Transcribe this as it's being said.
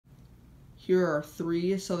Here are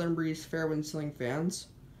 3 Southern Breeze Fairwind ceiling fans.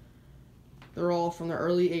 They're all from the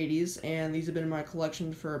early 80s, and these have been in my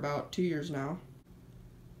collection for about 2 years now.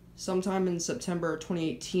 Sometime in September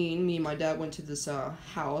 2018, me and my dad went to this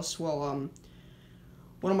house. Well,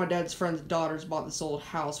 one of my dad's friend's daughters bought this old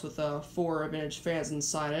house with 4 vintage fans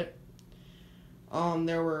inside it.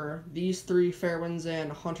 There were these 3 Fairwinds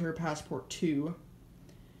and Hunter Passport 2.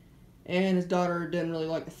 And his daughter didn't really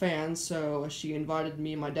like the fans, so she invited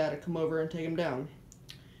me and my dad to come over and take them down.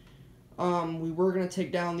 We were going to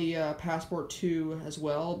take down the Passport 2 as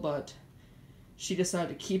well, but she decided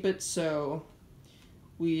to keep it, so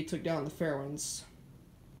we took down the Fairwinds.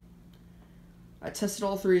 I tested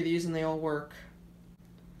all 3 of these and they all work.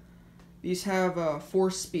 These have 4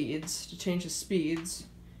 speeds. To change the speeds,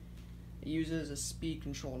 it uses a speed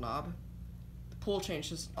control knob. The pull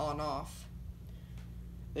change is on and off.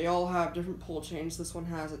 They all have different pull chains. This one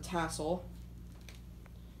has a tassel.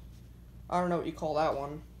 I don't know what you call that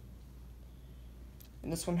one.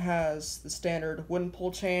 And this one has the standard wooden pull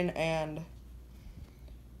chain and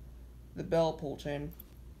the bell pull chain.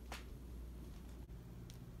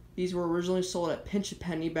 These were originally sold at Pinch a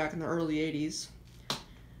Penny back in the early 80s.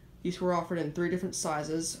 These were offered in 3 different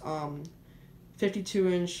sizes,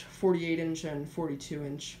 52-inch, 48-inch, and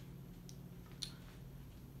 42-inch.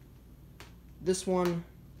 This one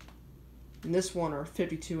and this one are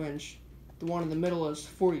 52-inch. The one in the middle is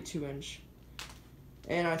 42-inch.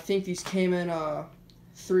 And I think these came in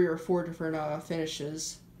 3 or 4 different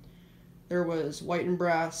finishes. There was white and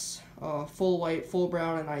brass, full white, full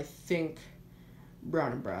brown, and I think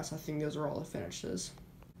brown and brass. I think those are all the finishes.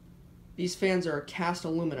 These fans are cast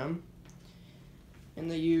aluminum, and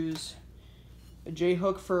they use a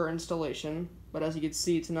J-hook for installation, but as you can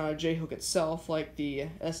see, it's not a J-hook itself like the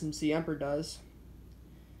SMC Emperor does.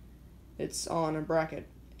 It's on a bracket,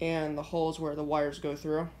 and the holes where the wires go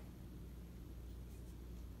through.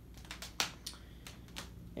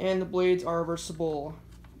 And the blades are reversible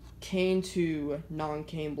cane to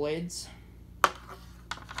non-cane blades.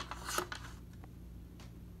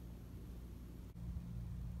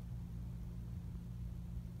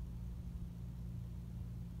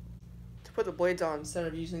 To put the blades on, instead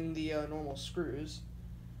of using the normal screws,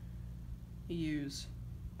 you use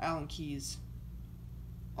Allen keys.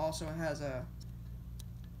 Also, it has a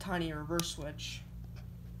tiny reverse switch.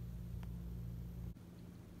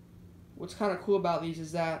 What's kind of cool about these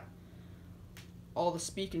is that all the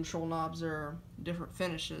speed control knobs are different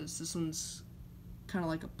finishes. This one's kind of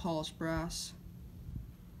like a polished brass.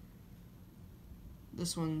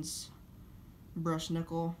 This one's brushed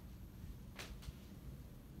nickel.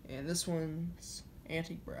 And this one's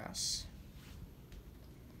antique brass.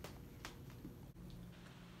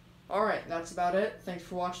 Alright, that's about it. Thanks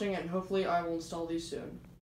for watching, and hopefully I will install these soon.